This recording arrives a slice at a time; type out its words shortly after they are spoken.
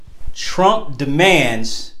Trump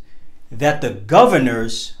demands that the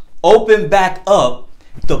governors open back up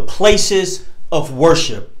the places of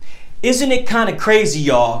worship. Isn't it kind of crazy,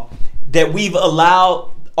 y'all, that we've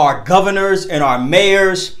allowed our governors and our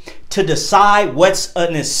mayors to decide what's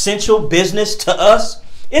an essential business to us?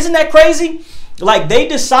 Isn't that crazy? Like, they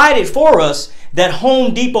decided for us that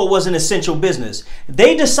Home Depot was an essential business.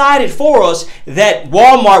 They decided for us that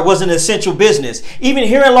Walmart was an essential business. Even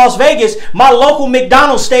here in Las Vegas, my local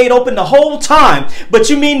McDonald's stayed open the whole time. But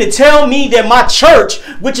you mean to tell me that my church,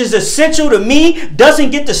 which is essential to me,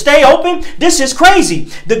 doesn't get to stay open? This is crazy.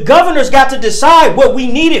 The governors got to decide what we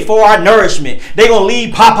needed for our nourishment. They're going to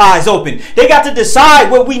leave Popeyes open. They got to decide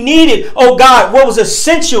what we needed, oh God, what was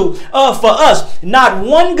essential for us. Not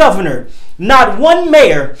one governor, not one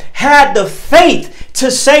mayor had the faith to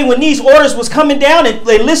say when these orders was coming down and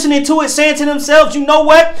they listening to it, saying to themselves, you know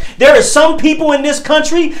what? There are some people in this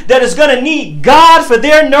country that is going to need God for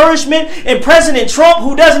their nourishment. And President Trump,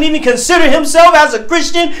 who doesn't even consider himself as a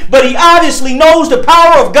Christian, but he obviously knows the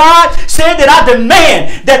power of God, said that I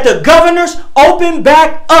demand that the governors open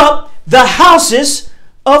back up the houses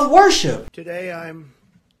of worship. Today I'm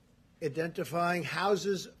identifying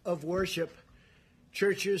houses of worship,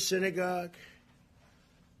 churches, synagogue,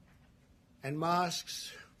 and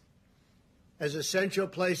mosques as essential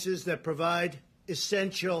places that provide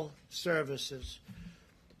essential services.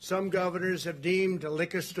 Some governors have deemed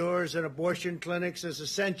liquor stores and abortion clinics as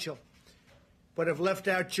essential, but have left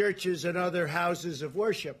out churches and other houses of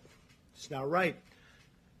worship. It's not right.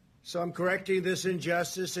 So I'm correcting this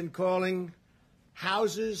injustice and calling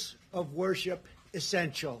houses of worship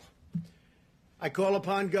essential. I call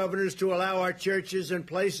upon governors to allow our churches and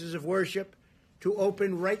places of worship to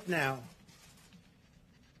open right now.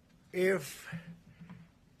 If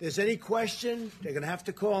there's any question, they're going to have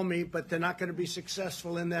to call me, but they're not going to be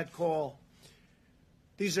successful in that call.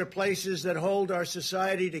 These are places that hold our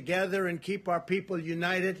society together and keep our people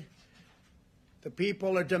united. The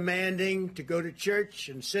people are demanding to go to church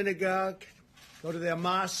and synagogue, go to their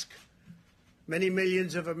mosque. Many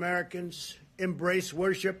millions of Americans embrace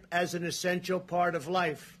worship as an essential part of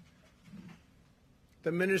life.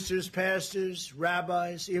 The ministers, pastors,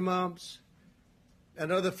 rabbis, imams,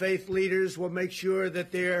 and other faith leaders will make sure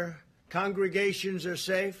that their congregations are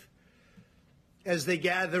safe as they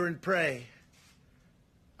gather and pray.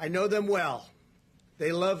 I know them well.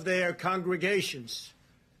 They love their congregations.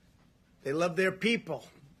 They love their people.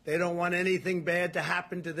 They don't want anything bad to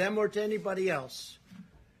happen to them or to anybody else.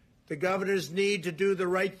 The governors need to do the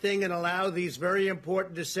right thing and allow these very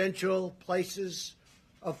important, essential places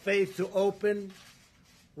of faith to open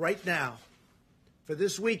right now for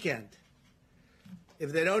this weekend.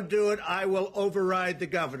 If they don't do it, I will override the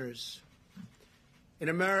governors. In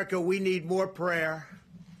America, we need more prayer,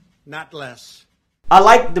 not less. I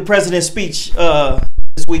like the president's speech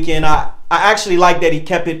this weekend. I actually like that he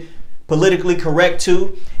kept it politically correct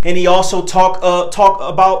too, and he also talk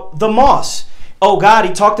about the mosque. Oh God,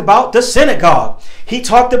 he talked about the synagogue. He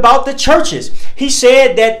talked about the churches. He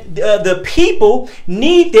said that the people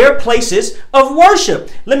need their places of worship.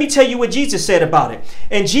 Let me tell you what Jesus said about it.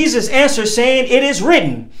 And Jesus answered saying, it is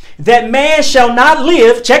written that man shall not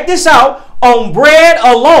live, check this out, on bread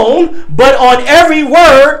alone, but on every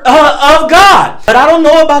word of God. But I don't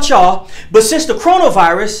know about y'all, but since the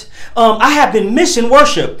coronavirus, I have been missing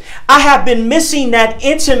worship. I have been missing that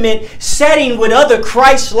intimate setting with other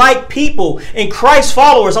Christ-like people and Christ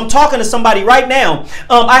followers. I'm talking to somebody right now.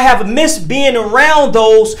 I have missed being around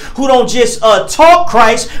those who don't just talk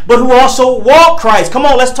Christ, but who also walk Christ. Come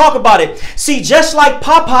on, let's talk about it. See, just like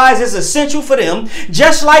Popeyes is essential for them,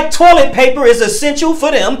 just like toilet paper is essential for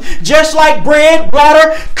them, just like bread,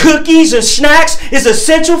 water, cookies, and snacks is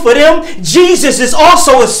essential for them, Jesus is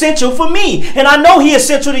also essential for me. And I know he is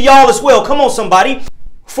essential to y'all as well. Come on, somebody.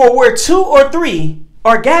 For where 2 or 3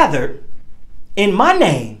 are gathered in my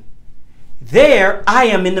name, there I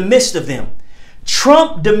am in the midst of them.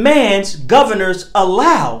 Trump demands governors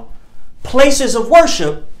allow places of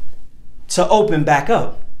worship to open back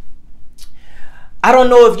up. I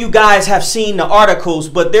don't know if you guys have seen the articles,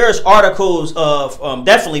 but there's articles of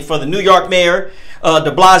definitely for the New York mayor,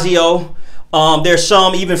 de Blasio. There's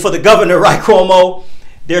some even for the governor, right, Cuomo.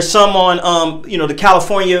 There's some on, the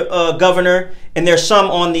California governor, and there's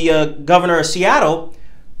some on the governor of Seattle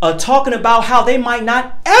talking about how they might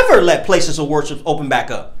not ever let places of worship open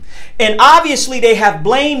back up. And obviously they have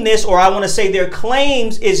blamed this, or I want to say their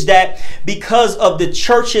claims is that because of the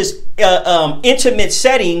church's intimate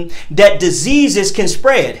setting, that diseases can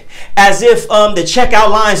spread. As if the checkout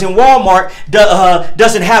lines in Walmart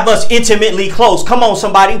doesn't have us intimately close. Come on,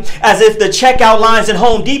 somebody. As if the checkout lines in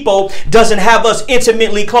Home Depot doesn't have us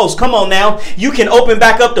intimately close. Come on now. You can open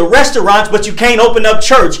back up the restaurants, but you can't open up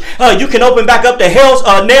church. You can open back up the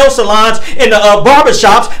nail salons and the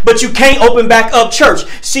barbershops, but you can't open back up church.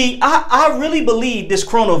 See, I really believe this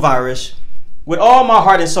coronavirus, with all my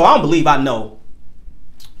heart and soul, I don't believe I know,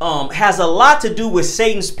 has a lot to do with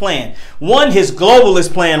Satan's plan. One, his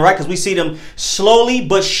globalist plan, right? Because we see them slowly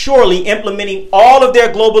but surely implementing all of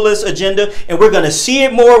their globalist agenda. And we're going to see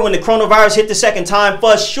it more when the coronavirus hit the second time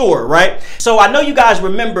for sure, right? So I know you guys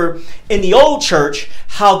remember in the old church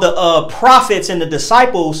how the prophets and the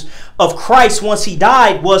disciples of Christ, once he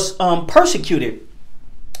died, was persecuted.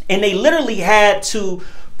 And they literally had to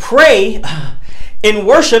pray and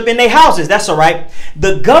worship in their houses. That's all right.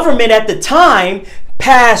 The government at the time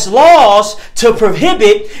passed laws to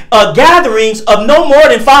prohibit gatherings of no more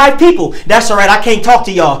than 5 people. That's all right. I can't talk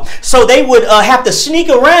to y'all. So they would have to sneak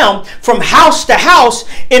around from house to house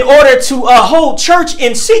in order to hold church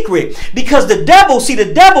in secret, because the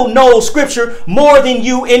devil knows scripture more than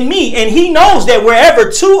you and me. And he knows that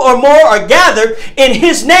wherever 2 or more are gathered in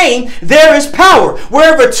his name, there is power.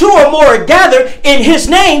 Wherever 2 or more are gathered in his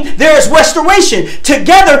name, there is restoration.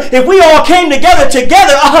 Together, if we all came together,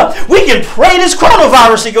 we can pray this coronavirus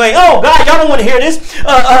away. Oh God, y'all don't want to hear this.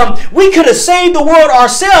 We could have saved the world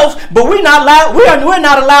ourselves, but we're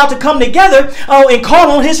not allowed to come together and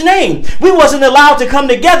call on his name. We wasn't allowed to come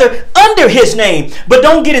together under his name. But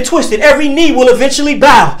don't get it twisted. Every knee will eventually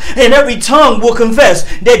bow and every tongue will confess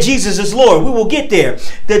that Jesus is Lord. We will get there.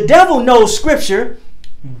 The devil knows scripture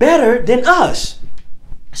better than us.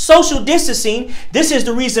 Social distancing, this is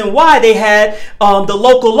the reason why they had the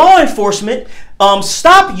local law enforcement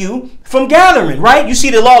stop you from gathering, right? You see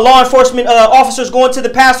the law enforcement officers going to the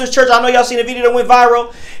pastor's church. I know y'all seen a video that went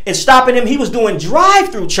viral and stopping him. He was doing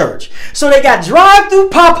drive-through church. So they got drive-through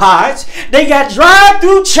Popeyes. They got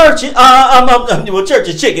drive-through churches. Well, church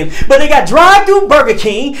is chicken, but they got drive-through Burger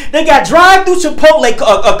King. They got drive-through Chipotle,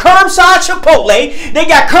 a curbside Chipotle. They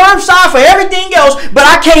got curbside for everything else, but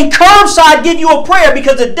I can't curbside give you a prayer,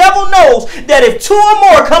 because the devil knows that if 2 or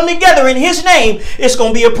more come together in his name, it's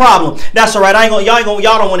going to be a problem. That's all right. Y'all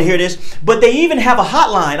don't want to hear this. But they even have a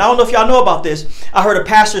hotline. I don't know if y'all know about this. I heard a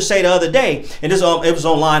pastor say the other day, and this it was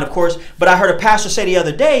online, of course, but I heard a pastor say the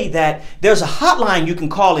other day that there's a hotline you can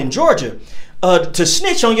call in Georgia to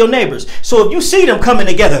snitch on your neighbors. So if you see them coming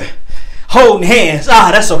together, holding hands,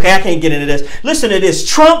 that's okay. I can't get into this. Listen to this.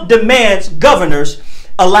 Trump demands governors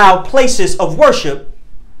allow places of worship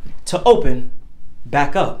to open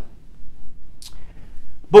back up.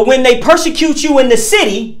 But when they persecute you in the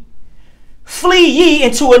city, flee ye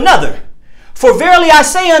into another. For verily I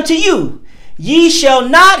say unto you, ye shall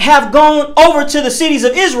not have gone over to the cities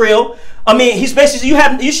of Israel. I mean, he's basically,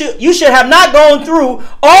 you should have not gone through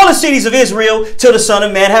all the cities of Israel till the Son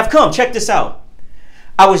of Man have come. Check this out.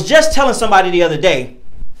 I was just telling somebody the other day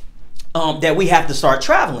that we have to start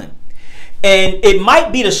traveling. And it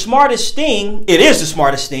might be the smartest thing. It is the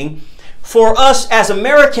smartest thing for us as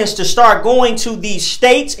Americans to start going to these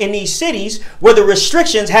states and these cities where the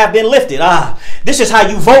restrictions have been lifted. This is how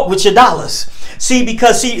you vote with your dollars.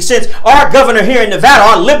 Because since our governor here in Nevada,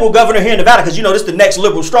 our liberal governor here in Nevada, because you know this is the next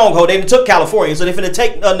liberal stronghold, they took California, so they're going to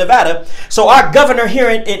take Nevada. So our governor here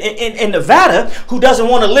in Nevada, who doesn't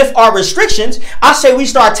want to lift our restrictions, I say we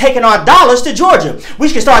start taking our dollars to Georgia. We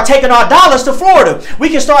can start taking our dollars to Florida. We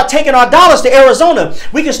can start taking our dollars to Arizona.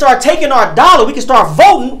 We can start taking our dollar. We can start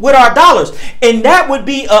voting with our dollars, and that would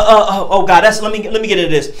be oh God, let me get into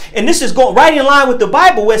this. And this is going right in line with the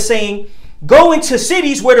Bible, where it's saying, go into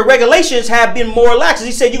cities where the regulations have been more lax.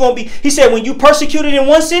 He said when you persecuted in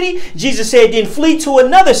one city, Jesus said, then flee to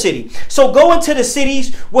another city. So go into the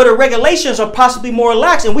cities where the regulations are possibly more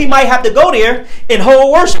lax, and we might have to go there and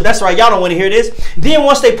hold worship. That's right. Y'all don't want to hear this. Then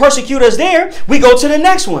once they persecute us there, we go to the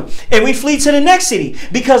next one and we flee to the next city,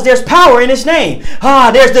 because there's power in his name.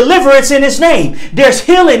 There's deliverance in his name. There's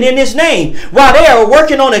healing in his name. While they are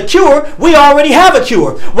working on a cure, we already have a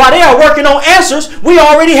cure. While they are working on answers, we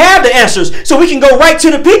already have the answers. So we can go right to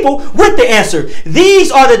the people with the answer.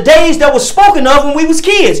 These are the days that was spoken of when we was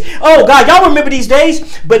kids. Oh God, y'all remember these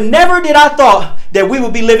days? But never did I thought that we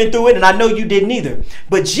would be living through it, and I know you didn't either.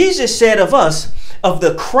 But Jesus said of us, of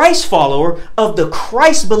the Christ follower, of the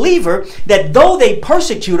Christ believer, that though they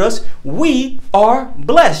persecute us, we are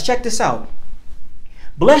blessed. Check this out.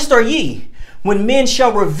 Blessed are ye when men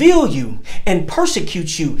shall reveal you and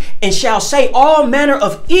persecute you and shall say all manner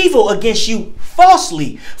of evil against you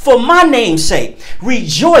falsely for my name's sake.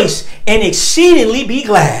 Rejoice and exceedingly be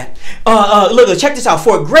glad. Look, check this out.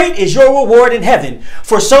 For great is your reward in heaven.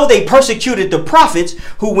 For so they persecuted the prophets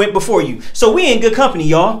who went before you. So we in good company,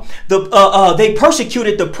 y'all. They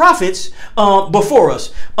persecuted the prophets before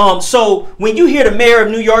us. So when you hear the mayor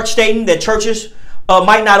of New York stating that churches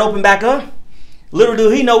might not open back up, little do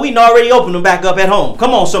he know we already opened them back up at home.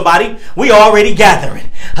 Come on, somebody. We already gathering.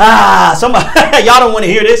 Somebody, y'all don't want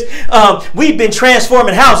to hear this. We've been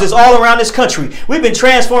transforming houses all around this country. We've been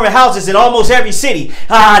transforming houses in almost every city.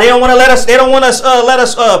 They don't want to let us. They don't want us let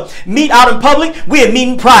us meet out in public. We're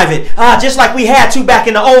meeting private, just like we had to back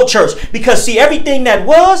in the old church. Because see, everything that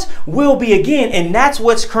was will be again, and that's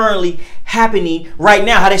what's currently happening right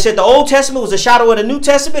now. How they said the Old Testament was a shadow of the New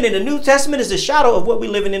Testament, and the New Testament is a shadow of what we're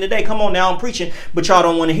living in today. Come on now, I'm preaching, but y'all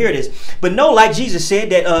don't want to hear this. But no, like Jesus said,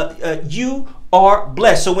 that you are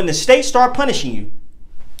blessed. So when the states start punishing you,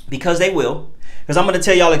 because they will, because I'm going to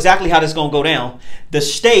tell y'all exactly how this is going to go down. The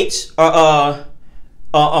states are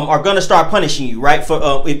going to start punishing you, right?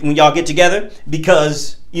 For when y'all get together,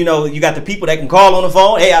 because you know you got the people that can call on the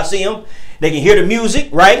phone. Hey, I see them. They can hear the music,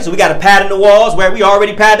 right? So we got a pad in the walls where we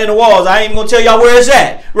already padded in the walls. I ain't even gonna tell y'all where it's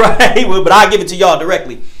at, right? But I'll give it to y'all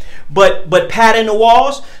directly. But pad in the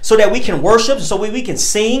walls so that we can worship, so we can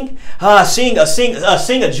sing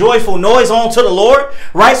a joyful noise unto the Lord,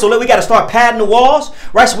 right? So we got to start padding the walls,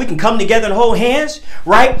 right? So we can come together and hold hands,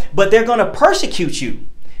 right? But they're gonna persecute you.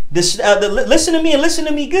 Listen to me and listen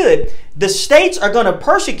to me good. The states are going to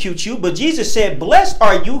persecute you, but Jesus said, blessed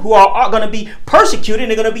are you who are going to be persecuted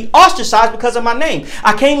and they're going to be ostracized because of my name.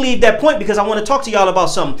 I can't leave that point because I want to talk to y'all about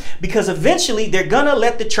something. Because eventually they're going to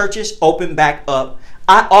let the churches open back up.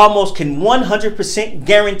 I almost can 100%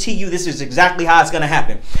 guarantee you this is exactly how it's going to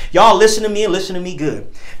happen. Y'all listen to me and listen to me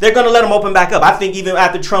good. They're going to let them open back up. I think even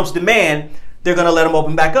after Trump's demand, they're going to let them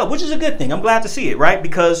open back up, which is a good thing. I'm glad to see it, right?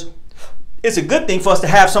 Because it's a good thing for us to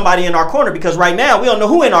have somebody in our corner, because right now we don't know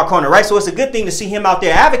who in our corner, right? So it's a good thing to see him out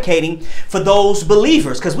there advocating for those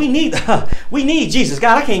believers, because we need Jesus.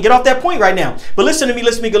 God, I can't get off that point right now. But listen to me,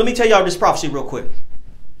 listen to me. Let me tell y'all this prophecy real quick.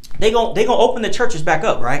 They gonna open the churches back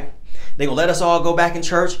up, right? They're gonna let us all go back in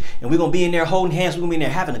church, and we're gonna be in there holding hands. We're gonna be in there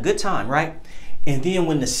having a good time, right? And then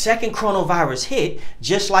when the second coronavirus hit,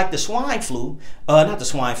 just like the swine flu, not the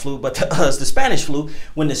swine flu, but the Spanish flu,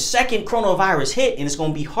 when the second coronavirus hit, and it's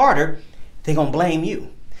gonna be harder, they're going to blame you.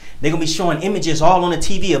 They're going to be showing images all on the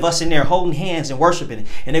TV of us in there holding hands and worshiping. And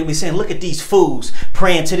they're going to be saying, look at these fools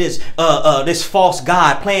praying to this this false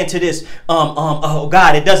God, praying to this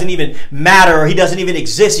God. It doesn't even matter, or he doesn't even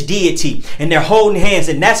exist, deity. And they're holding hands.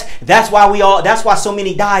 And that's why so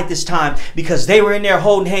many died this time, because they were in there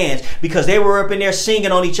holding hands, because they were up in there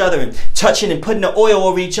singing on each other and touching and putting the oil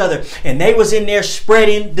over each other. And they was in there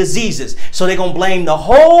spreading diseases. So they're going to blame the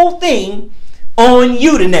whole thing on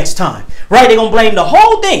you the next time, right? They're going to blame the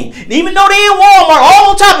whole thing. Even though they in Walmart all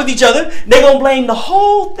on top of each other, they're going to blame the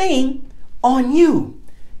whole thing on you.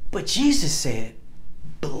 But Jesus said,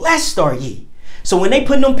 blessed are ye. So when they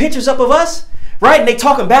putting them pictures up of us, right, and they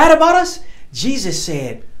talking bad about us, Jesus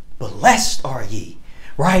said, blessed are ye,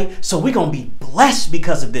 right? So we're going to be blessed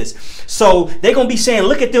because of this. So they're going to be saying,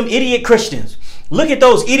 look at them idiot Christians. Look at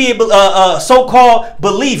those idiot so-called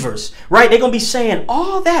believers, right? They're going to be saying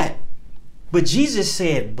all that. But Jesus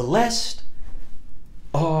said, blessed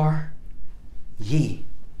are ye.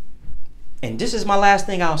 And this is my last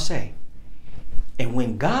thing I'll say. And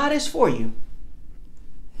when God is for you,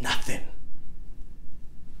 nothing,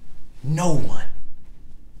 no one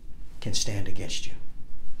can stand against you.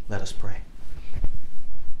 Let us pray.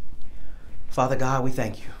 Father God, we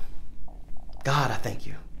thank you. God, I thank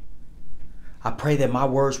you. I pray that my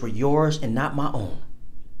words were yours and not my own.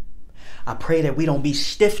 I pray that we don't be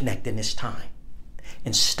stiff-necked in this time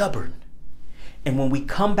and stubborn. And when we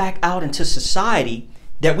come back out into society,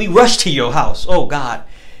 that we rush to your house, oh God,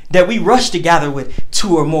 that we rush to gather with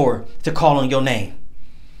two or more to call on your name.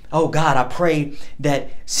 Oh God, I pray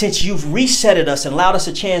that since you've resetted us and allowed us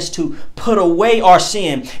a chance to put away our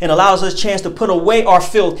sin and allows us a chance to put away our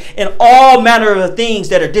filth and all manner of things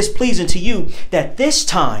that are displeasing to you, that this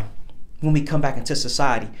time when we come back into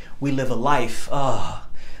society, we live a life,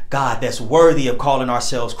 God, that's worthy of calling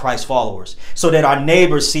ourselves Christ followers, so that our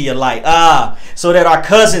neighbors see a light, so that our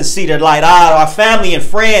cousins see the light, our family and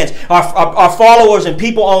friends, our followers and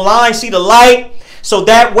people online see the light, so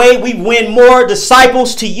that way we win more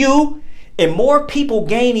disciples to you and more people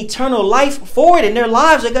gain eternal life for it, and their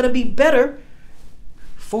lives are going to be better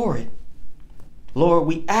for it. Lord,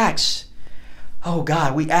 we ask, oh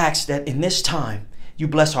God, we ask that in this time, You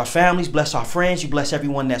bless our families, bless our friends, you bless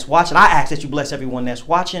everyone that's watching. I ask that you bless everyone that's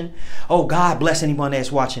watching. Oh God, bless anyone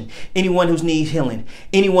that's watching. Anyone who needs healing,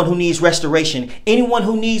 anyone who needs restoration, anyone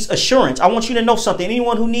who needs assurance. I want you to know something.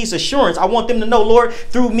 Anyone who needs assurance, I want them to know, Lord,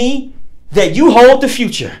 through me, that you hold the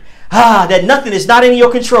future. That nothing is not in your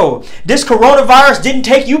control. This coronavirus didn't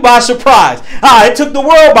take you by surprise. It took the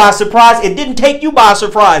world by surprise. It didn't take you by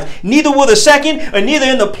surprise. Neither will the second, or neither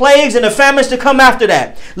in the plagues and the famines to come after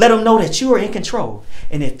that. Let them know that you are in control.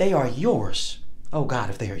 And if they are yours, oh God,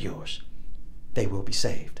 if they are yours, they will be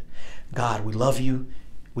saved. God, we love you.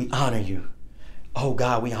 We honor you. Oh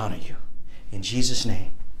God, we honor you. In Jesus'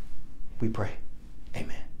 name, we pray.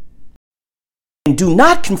 Amen. And do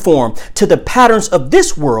not conform to the patterns of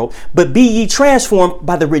this world, but be ye transformed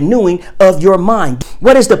by the renewing of your mind.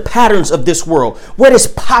 What is the patterns of this world? What is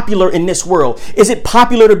popular in this world? Is it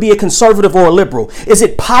popular to be a conservative or a liberal? Is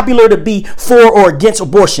it popular to be for or against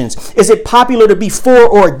abortions? Is it popular to be for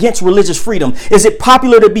or against religious freedom? Is it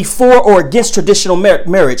popular to be for or against traditional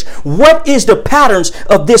marriage? What is the patterns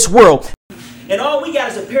of this world? And all we got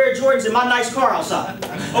is a pair of Jordans and my nice car outside.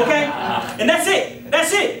 Okay? And that's it.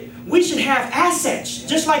 That's it. We should have assets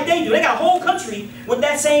just like they do. They got a whole country with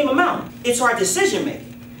that same amount. It's our decision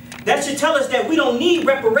making. That should tell us that we don't need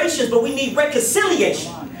reparations, but we need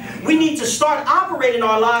reconciliation. We need to start operating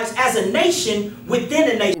our lives as a nation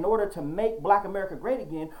within a nation. In order to make Black America great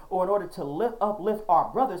again, or in order to uplift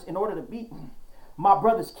our brothers, in order to be my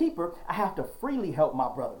brother's keeper, I have to freely help my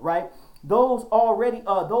brother, right? Those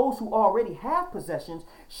who already have possessions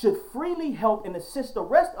should freely help and assist the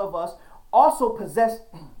rest of us also possess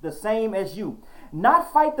the same as you.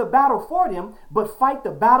 Not fight the battle for them, but fight the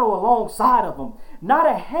battle alongside of them. Not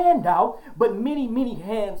a handout, but many, many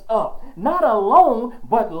hands up. Not alone,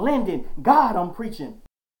 but lending. God, I'm preaching.